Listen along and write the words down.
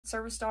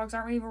service dogs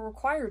aren't even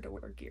required to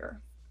wear gear,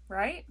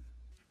 right?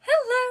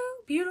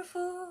 Hello,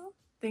 beautiful!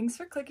 Thanks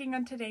for clicking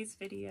on today's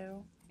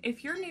video.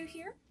 If you're new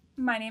here,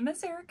 my name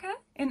is Erica,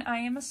 and I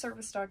am a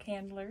service dog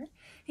handler.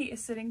 He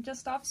is sitting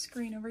just off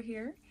screen over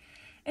here.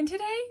 And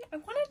today, I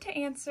wanted to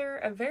answer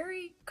a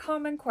very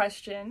common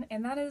question,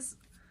 and that is,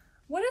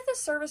 what do the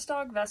service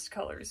dog vest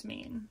colors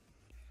mean?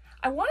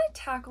 I want to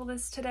tackle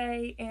this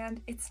today, and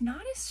it's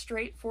not a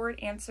straightforward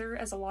answer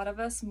as a lot of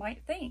us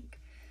might think.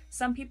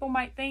 Some people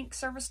might think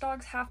service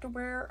dogs have to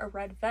wear a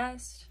red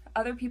vest.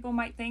 Other people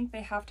might think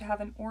they have to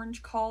have an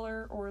orange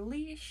collar or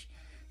leash.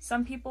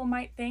 Some people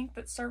might think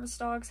that service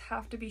dogs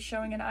have to be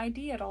showing an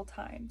ID at all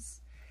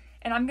times.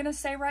 And I'm going to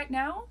say right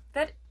now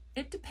that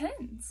it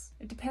depends.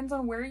 It depends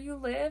on where you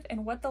live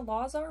and what the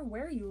laws are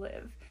where you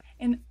live.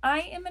 And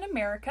I am in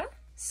America.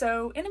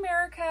 So in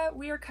America,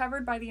 we are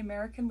covered by the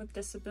American with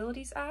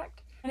Disabilities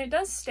Act. And it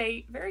does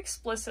state very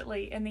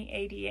explicitly in the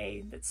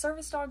ADA that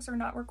service dogs are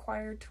not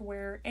required to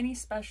wear any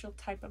special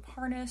type of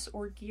harness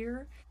or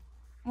gear.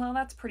 Well,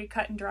 that's pretty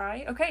cut and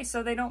dry. Okay,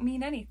 so they don't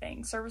mean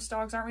anything. Service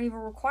dogs aren't even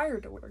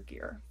required to wear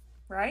gear,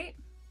 right?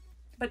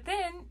 But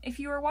then, if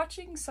you are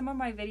watching some of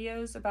my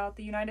videos about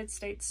the United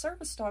States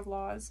service dog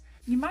laws,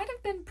 you might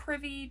have been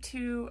privy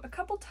to a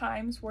couple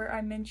times where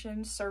I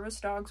mentioned service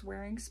dogs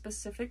wearing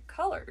specific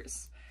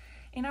colors.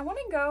 And I want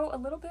to go a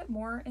little bit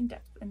more in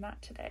depth in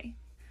that today.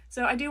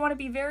 So I do want to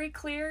be very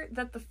clear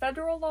that the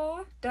federal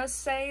law does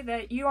say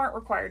that you aren't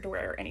required to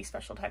wear any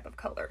special type of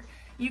color.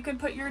 You can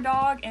put your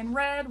dog in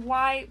red,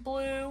 white,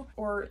 blue,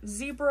 or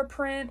zebra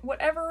print,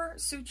 whatever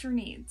suits your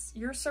needs.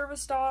 Your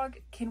service dog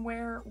can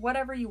wear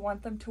whatever you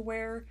want them to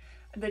wear.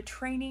 The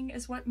training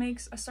is what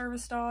makes a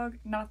service dog,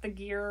 not the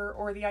gear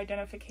or the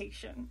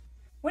identification.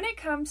 When it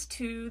comes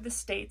to the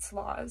state's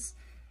laws,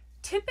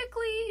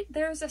 typically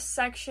there's a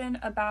section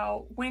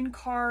about when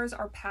cars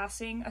are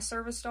passing a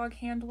service dog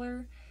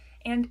handler.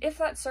 And if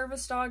that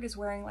service dog is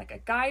wearing like a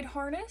guide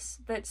harness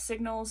that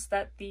signals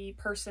that the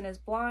person is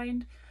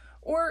blind,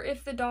 or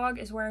if the dog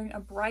is wearing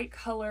a bright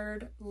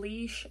colored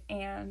leash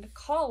and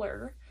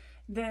collar,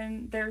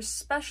 then there's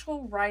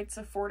special rights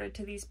afforded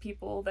to these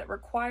people that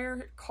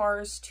require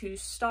cars to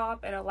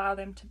stop and allow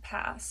them to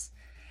pass.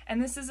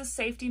 And this is a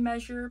safety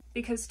measure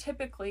because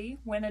typically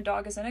when a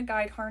dog is in a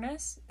guide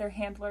harness, their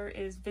handler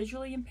is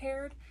visually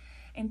impaired.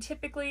 And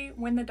typically,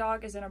 when the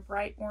dog is in a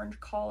bright orange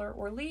collar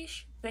or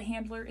leash, the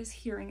handler is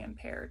hearing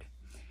impaired.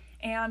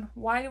 And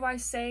why do I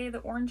say the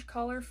orange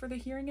collar for the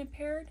hearing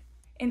impaired?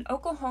 In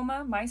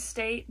Oklahoma, my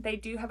state, they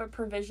do have a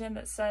provision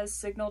that says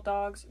signal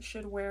dogs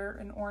should wear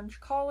an orange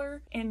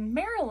collar. In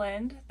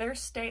Maryland, their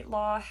state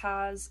law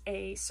has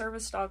a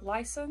service dog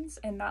license,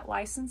 and that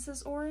license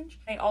is orange.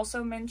 They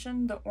also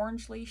mention the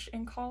orange leash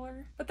and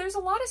collar. But there's a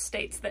lot of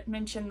states that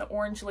mention the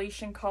orange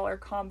leash and collar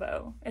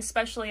combo,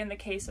 especially in the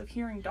case of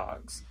hearing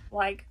dogs,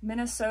 like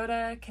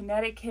Minnesota,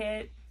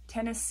 Connecticut,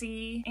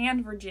 Tennessee,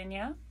 and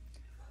Virginia.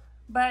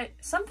 But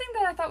something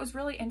that I thought was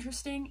really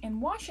interesting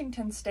in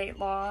Washington state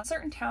law,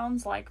 certain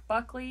towns like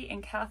Buckley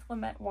and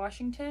Calumet,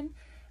 Washington,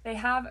 they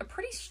have a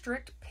pretty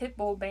strict pit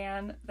bull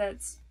ban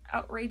that's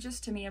outrageous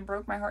to me and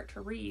broke my heart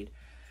to read.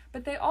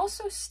 But they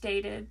also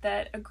stated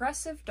that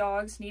aggressive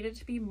dogs needed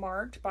to be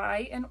marked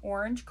by an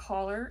orange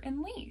collar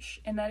and leash,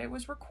 and that it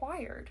was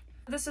required.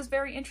 This is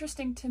very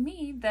interesting to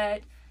me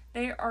that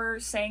they are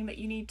saying that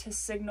you need to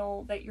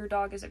signal that your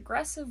dog is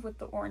aggressive with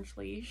the orange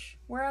leash,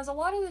 whereas a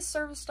lot of the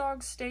service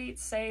dog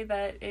states say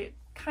that it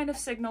kind of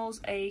signals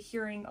a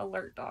hearing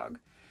alert dog.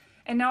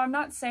 And now I'm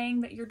not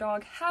saying that your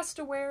dog has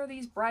to wear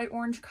these bright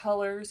orange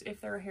colors if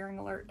they're a hearing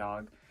alert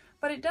dog,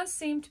 but it does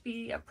seem to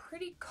be a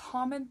pretty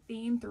common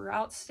theme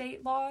throughout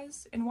state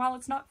laws, and while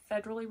it's not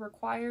federally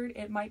required,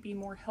 it might be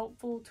more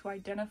helpful to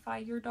identify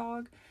your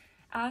dog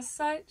as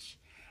such.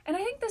 And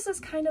I think this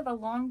is kind of a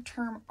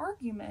long-term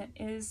argument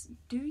is,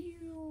 do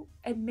you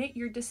admit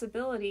your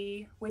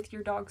disability with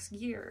your dog's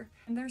gear?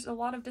 And there's a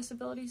lot of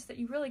disabilities that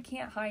you really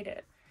can't hide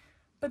it.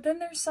 But then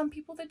there's some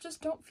people that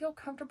just don't feel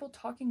comfortable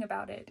talking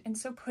about it. And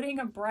so putting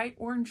a bright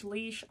orange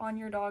leash on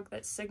your dog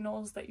that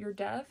signals that you're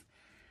deaf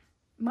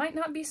might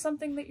not be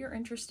something that you're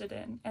interested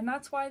in. And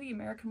that's why the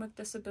American with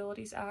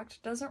Disabilities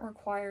Act doesn't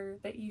require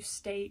that you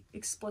state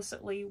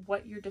explicitly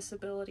what your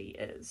disability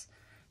is.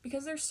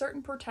 Because there's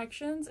certain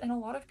protections and a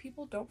lot of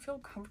people don't feel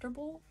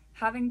comfortable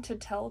having to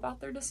tell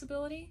about their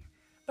disability,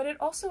 but it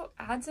also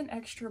adds an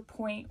extra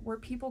point where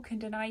people can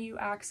deny you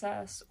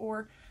access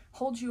or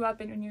hold you up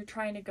when you're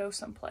trying to go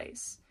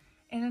someplace.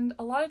 And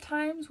a lot of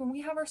times when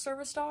we have our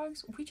service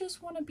dogs, we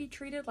just want to be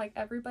treated like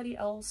everybody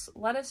else.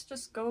 Let us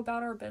just go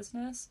about our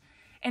business.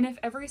 And if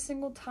every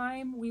single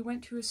time we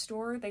went to a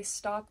store, they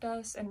stopped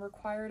us and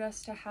required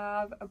us to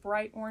have a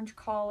bright orange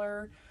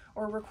collar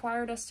or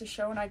required us to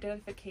show an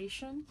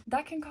identification,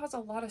 that can cause a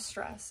lot of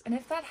stress. And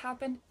if that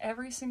happened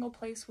every single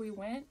place we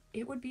went,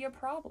 it would be a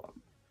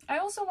problem. I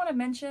also want to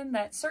mention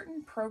that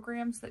certain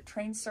programs that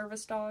train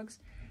service dogs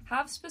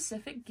have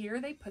specific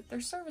gear they put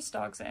their service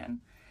dogs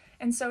in.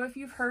 And so if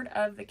you've heard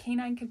of the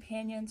Canine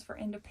Companions for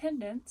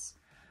Independence,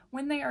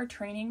 when they are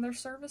training their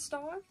service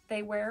dog,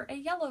 they wear a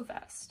yellow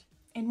vest.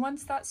 and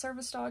once that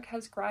service dog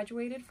has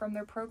graduated from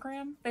their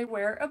program, they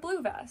wear a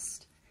blue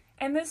vest.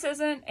 And this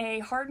isn't a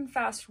hard and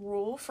fast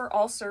rule for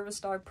all service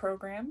dog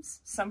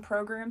programs. Some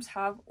programs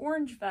have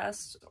orange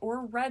vests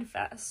or red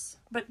vests,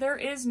 but there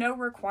is no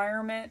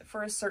requirement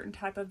for a certain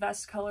type of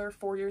vest color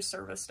for your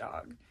service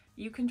dog.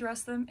 You can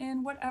dress them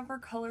in whatever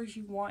colors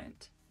you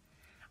want.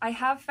 I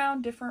have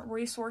found different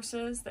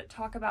resources that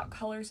talk about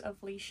colors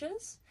of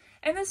leashes,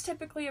 and this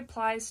typically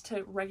applies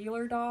to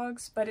regular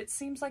dogs, but it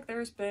seems like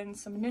there's been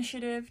some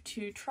initiative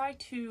to try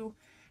to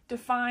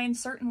define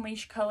certain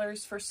leash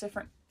colors for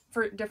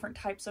different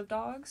types of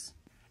dogs.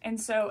 And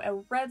so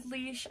a red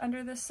leash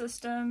under this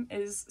system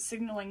is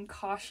signaling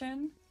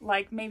caution,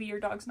 like maybe your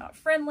dog's not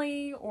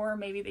friendly or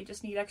maybe they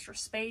just need extra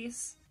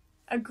space.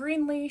 A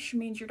green leash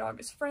means your dog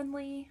is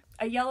friendly.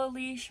 A yellow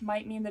leash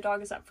might mean the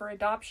dog is up for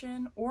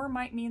adoption or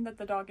might mean that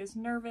the dog is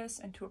nervous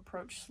and to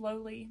approach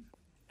slowly.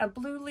 A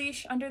blue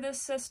leash under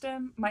this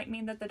system might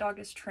mean that the dog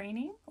is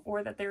training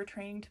or that they're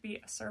training to be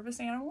a service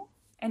animal.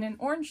 And an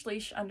orange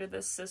leash under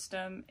this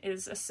system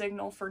is a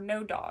signal for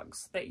no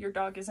dogs, that your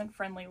dog isn't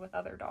friendly with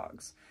other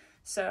dogs.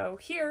 So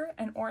here,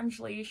 an orange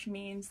leash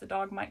means the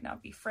dog might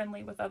not be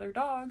friendly with other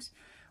dogs,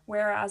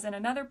 whereas in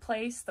another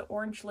place, the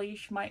orange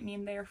leash might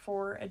mean they're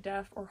for a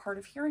deaf or hard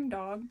of hearing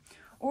dog,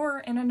 or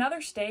in another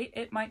state,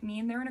 it might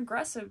mean they're an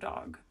aggressive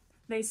dog.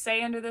 They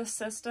say under this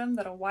system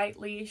that a white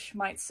leash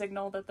might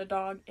signal that the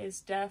dog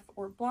is deaf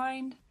or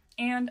blind,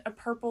 and a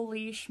purple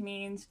leash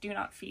means do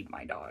not feed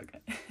my dog.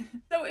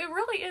 So it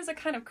really is a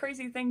kind of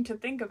crazy thing to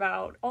think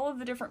about, all of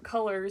the different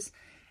colors,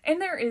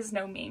 and there is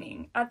no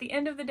meaning. At the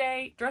end of the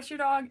day, dress your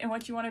dog in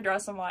what you want to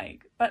dress them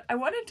like. But I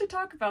wanted to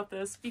talk about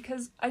this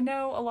because I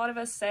know a lot of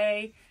us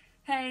say,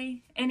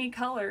 hey, any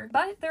color,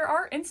 but there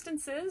are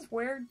instances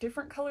where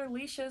different color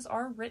leashes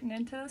are written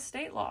into the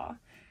state law.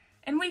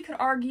 And we could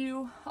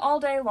argue all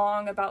day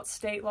long about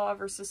state law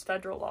versus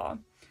federal law.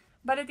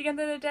 But at the end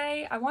of the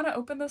day, I want to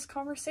open this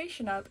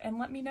conversation up and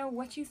let me know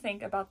what you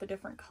think about the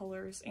different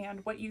colors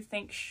and what you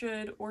think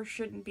should or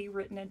shouldn't be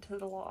written into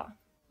the law.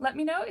 Let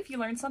me know if you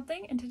learned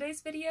something in today's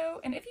video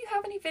and if you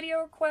have any video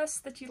requests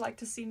that you'd like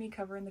to see me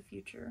cover in the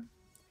future.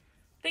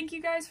 Thank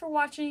you guys for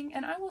watching,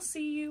 and I will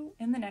see you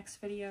in the next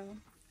video.